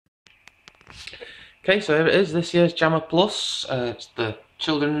Okay, so here it is, this year's Jammer Plus. It's the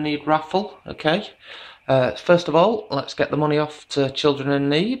Children in Need raffle, okay. First of all, let's get the money off to Children in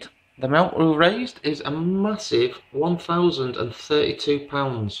Need. The amount we raised is a massive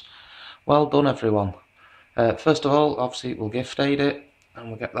 £1,032. Well done, everyone. First of all, obviously, we'll gift aid it, and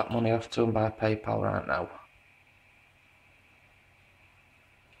we'll get that money off to them by PayPal right now.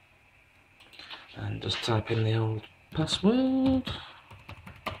 And just type in the old password.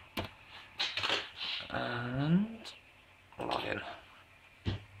 And log in.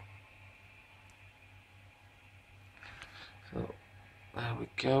 So there we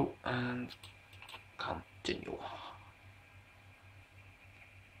go, and continue.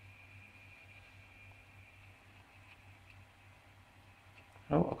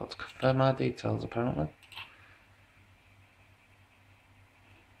 Oh, I've got to confirm my details apparently.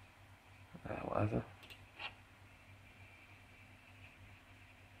 Whatever.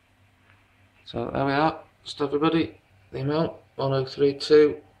 So there we are, just everybody, the amount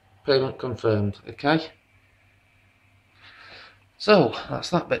 1032, payment confirmed, okay? So that's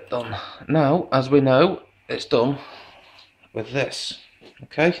that bit done. Now, as we know, it's done with this,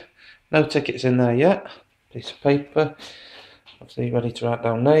 okay? No tickets in there yet, piece of paper, obviously ready to write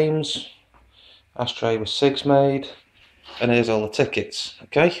down names, ashtray with SIGs made, and here's all the tickets,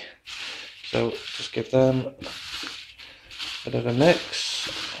 okay? So just give them a bit of a mix.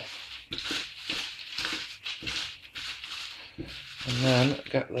 And then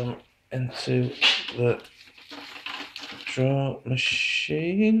get them into the draw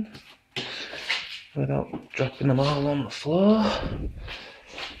machine without dropping them all on the floor.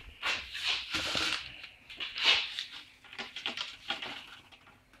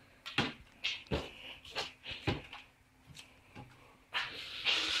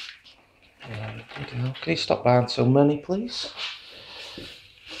 Okay, stop buying so many, please.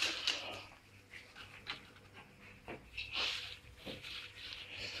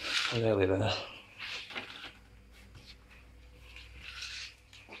 Nearly there.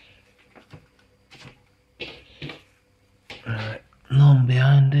 Right, none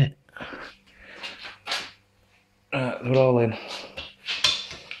behind it. Right, they're all in.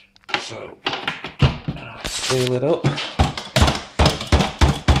 So, I'll seal it up.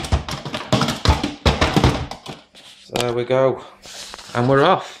 So there we go. And we're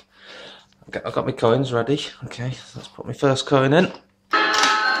off. I've got my coins ready. Okay, so let's put my first coin in.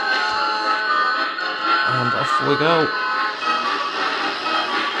 And off we go.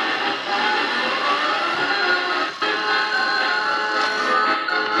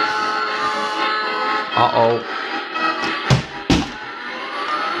 Uh-oh.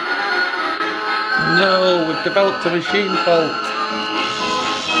 No, we've developed a machine fault.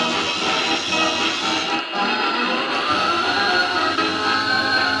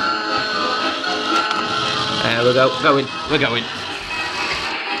 There we go, we're going.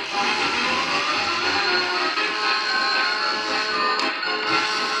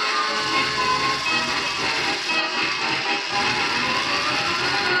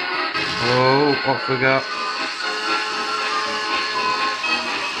 Oh, off we go.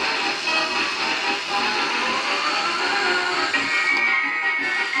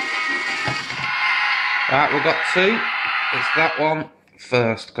 Right, we've got two. It's that one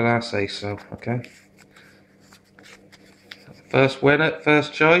first, can I say so? Okay. First winner,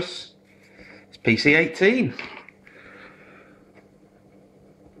 first choice. It's PC18.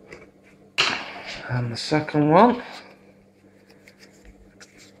 And the second one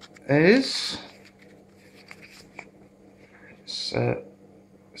is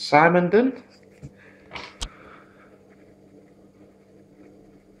Simondon.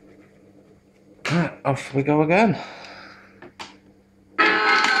 Right, off we go again. Let's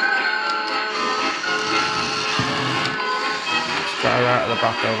try right at the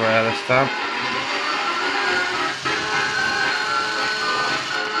back over here this time.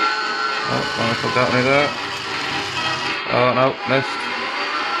 Oh, don't know if I've got any there. Oh no, missed.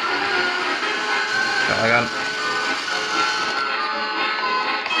 Try again.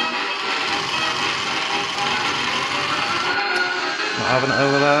 Not having it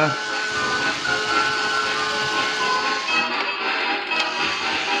over there.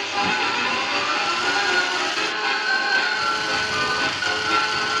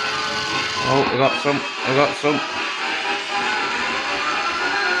 Oh, we got some.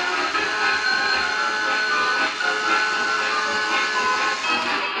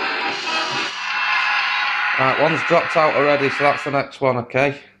 Right, one's dropped out already, so that's the next one,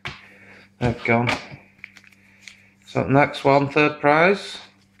 okay? They've gone. So the next one, third prize,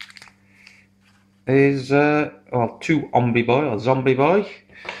 is, well, two Zombie Boy.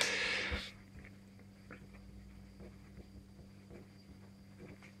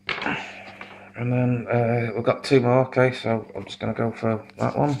 And then we've got 2 more, okay, so I'm just going to go for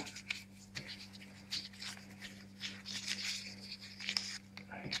that one.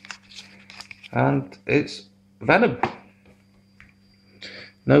 And it's Venom.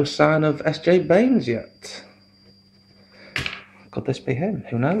 No sign of S.J. Baines yet. Could this be him?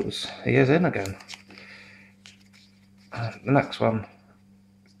 Who knows? He is in again. The next one,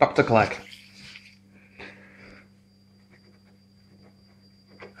 Dr. Clegg.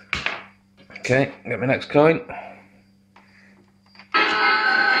 Okay, get my next coin.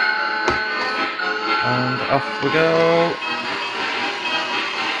 And off we go.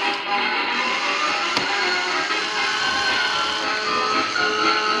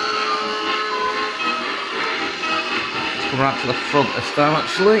 Let's come right to the front this time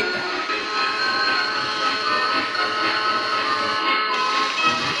actually.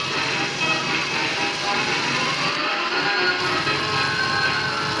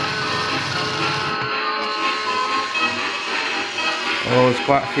 Oh, there's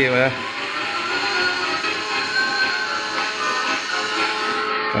quite a few here.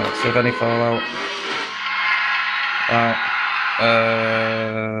 Okay, let's see if any fall out. Right.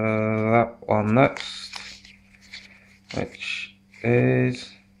 That one next. Which is...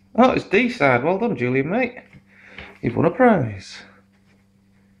 Oh, it's D-side. Well done, Julian, mate. You've won a prize.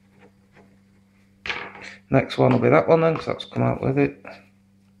 Next one will be that one then, because that's come out with it.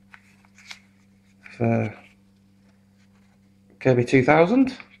 For Kirby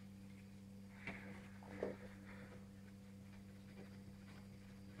 2000.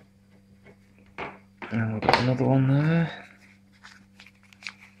 And we've got another one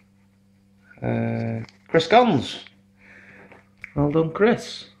there. Chris Gons. Well done,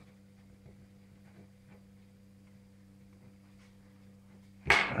 Chris.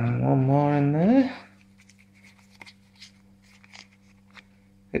 And one more in there.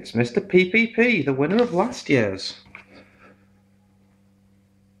 It's Mr. PPP, the winner of last year's.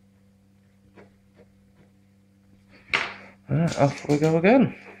 Right, off we go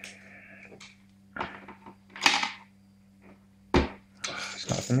again. It's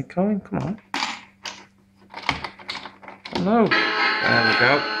not having me coin, come on. Oh no, there we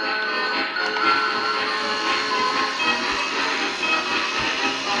go.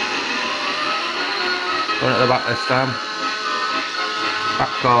 Going at the back this time.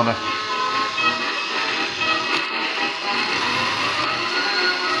 Back corner.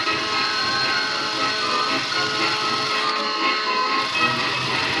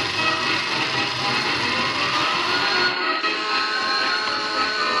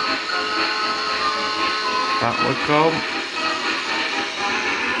 That would come.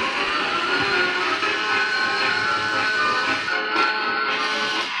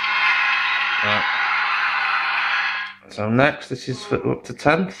 Right. So next, this is for up to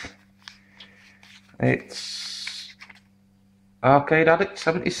 10th. It's Arcade Addict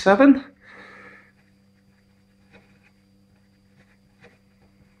 77.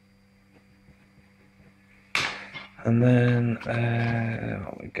 And then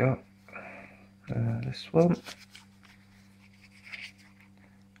what we got? This one,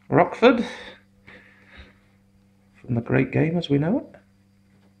 Rockford, from the Great Game as we know it.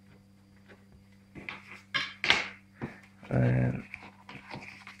 And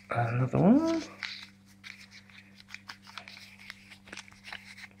another one.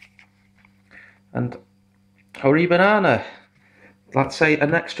 And Hurry Banana. Let's say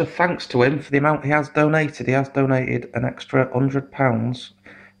an extra thanks to him for the amount he has donated. He has donated an extra £100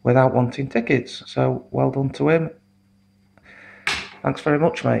 without wanting tickets. So well done to him. Thanks very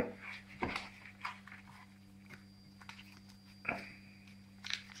much, mate.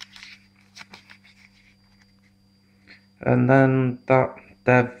 And then that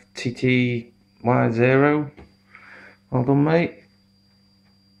Dev TTY0. Well done, mate.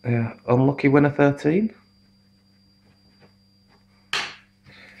 Yeah, unlucky winner 13.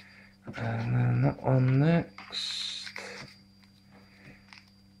 And then that one next.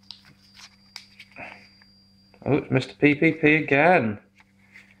 Oh, it's Mr. PPP again.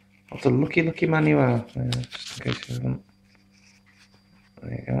 What a lucky man you are. Just in case you haven't.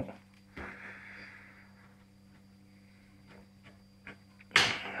 There you go.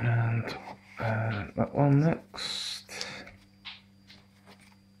 And that one next.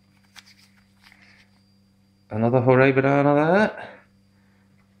 Another Hooray Banana there.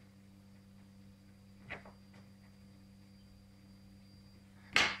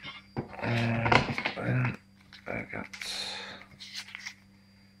 And I got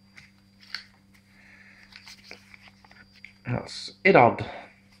that's it odd.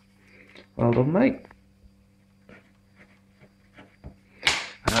 Well done, mate.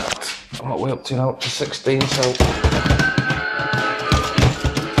 what we're up to now, up to 16, so trying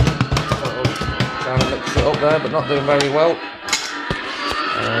to mix it up there, but not doing very well.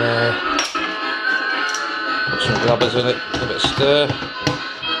 Put some grabbers in it, give it a stir.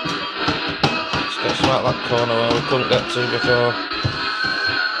 Let's get some out that corner where we couldn't get to before.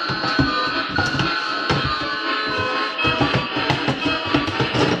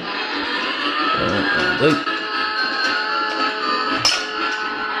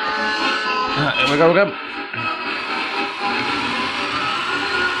 Right, here we go again.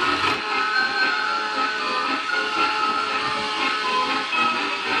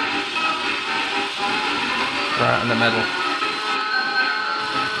 Right in the middle.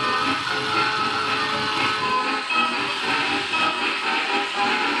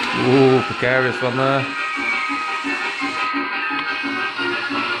 Ooh, precarious one there.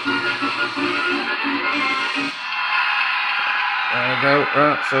 There we go.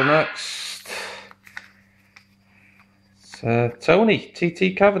 Right, so next, it's Tony,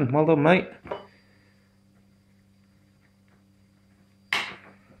 TT Cavan. Well done, mate.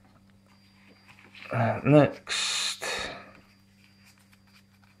 Next,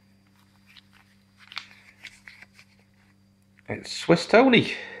 it's Swiss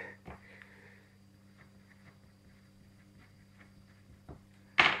Tony.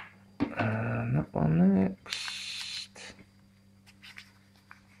 And that one next,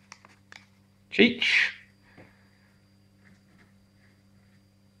 Cheech.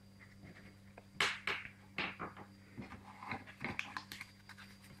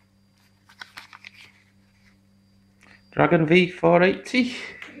 Dragon V 480.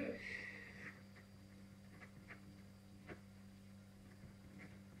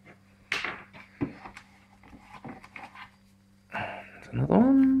 There's another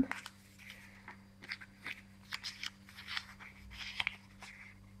one.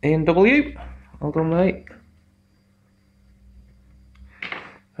 A&W. Well done, mate.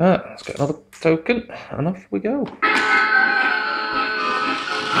 Right, let's get another token and off we go.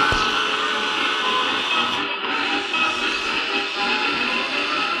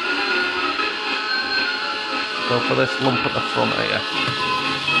 Go for this lump at the front here.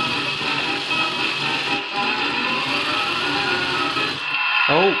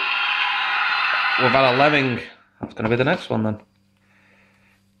 Oh, we've had a lemming. That's going to be the next one then.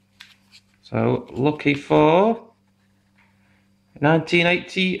 So lucky for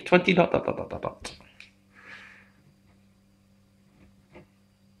 1980 20 dot dot dot dot dot dot.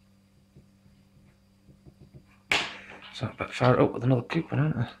 So I better fire it up with another coupon,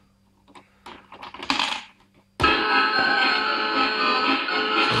 aren't I?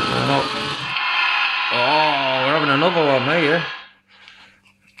 Oh, we're having another one here.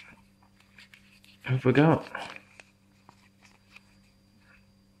 What have we got?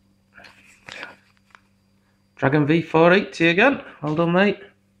 Dragon V 480 again. Well done, mate.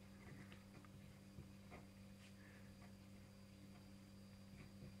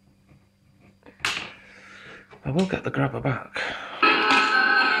 I will get the grabber back.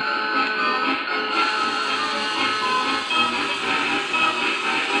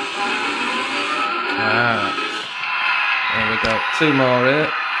 There we go. Two more here.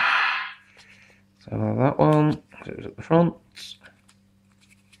 So that one, it was at the front.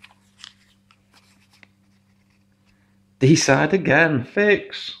 D side again,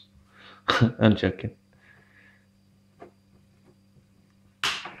 fix. I'm joking.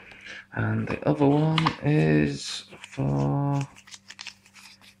 And the other one is for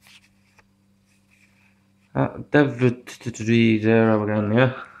David there again,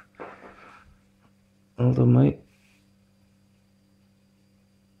 yeah. Hold on, mate.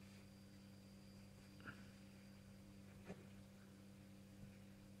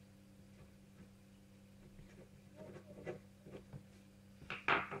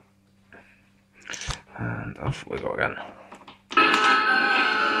 And off we go again.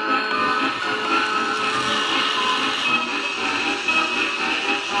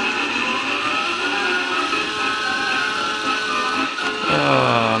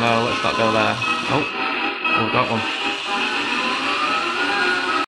 Oh no, let's not go there. Oh, we got one.